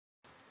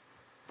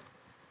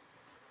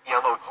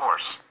Yellow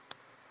horse.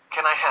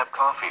 Can I have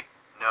coffee?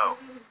 No.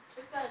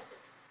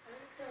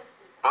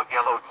 But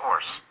yellow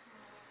horse.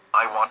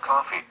 I want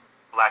coffee.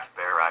 Black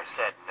bear, I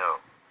said no.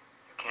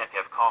 You can't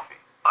have coffee.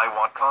 I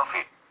want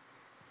coffee.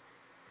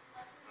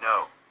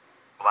 No.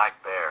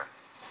 Black bear.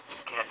 You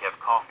can't have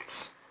coffee.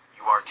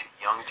 You are too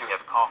young to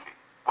have coffee.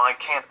 Why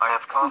can't I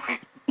have coffee?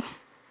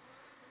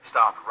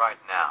 Stop right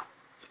now.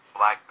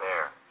 Black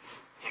bear.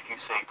 If you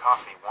say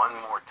coffee one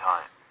more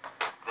time,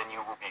 then you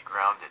will be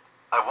grounded.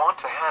 I want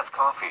to have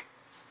coffee.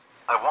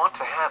 I want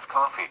to have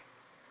coffee.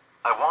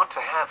 I want to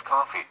have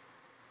coffee.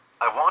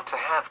 I want to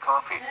have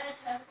coffee.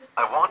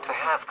 I want to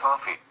have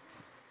coffee.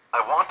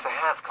 I want to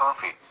have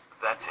coffee.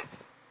 That's it.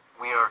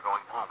 We are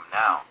going home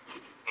now.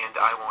 And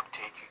I won't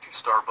take you to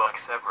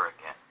Starbucks ever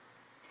again.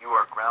 You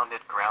are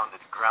grounded,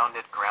 grounded,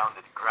 grounded,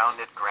 grounded,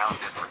 grounded,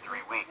 grounded for 3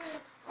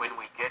 weeks. When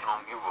we get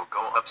home, you will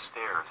go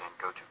upstairs and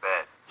go to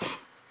bed.